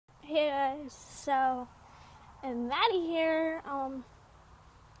So, and Maddie here,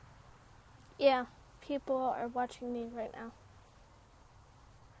 yeah, people are watching me right now.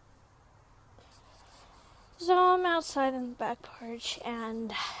 So I'm outside in the back porch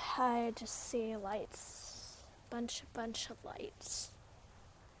and I just see lights, bunch of lights.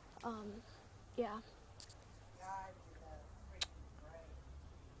 Yeah.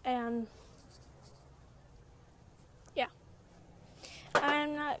 And yeah,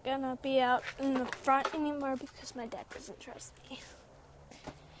 I'm not gonna be out in the front anymore because my dad doesn't trust me.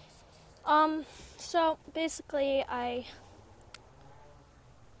 So basically I've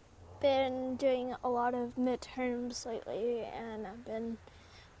been doing a lot of midterms lately and I've been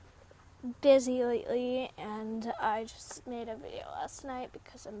busy lately and I just made a video last night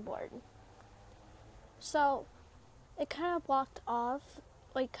because I'm bored. So it kind of cut off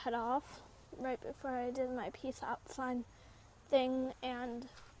right before I did my peace out sign thing, and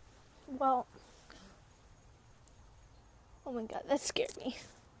well, oh my god, that scared me.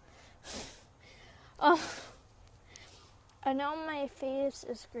 I know my face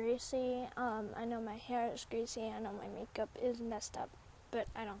is greasy, I know my hair is greasy, I know my makeup is messed up, but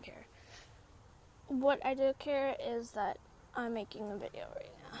I don't care. What I do care is that I'm making a video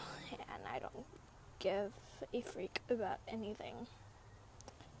right now, and I don't give a freak about anything.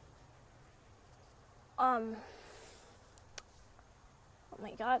 Oh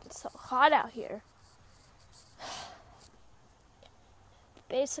my god, it's so hot out here.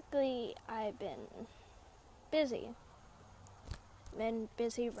 Basically, I've been busy. Been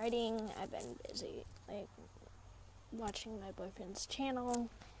busy writing, I've been busy, watching my boyfriend's channel,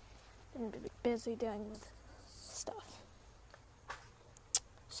 been busy doing stuff.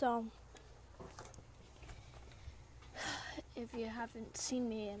 So, if you haven't seen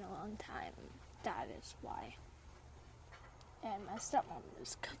me in a long time, that is why. And my stepmom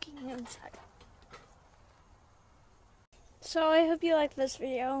is cooking inside. So I hope you like this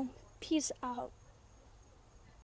video. Peace out.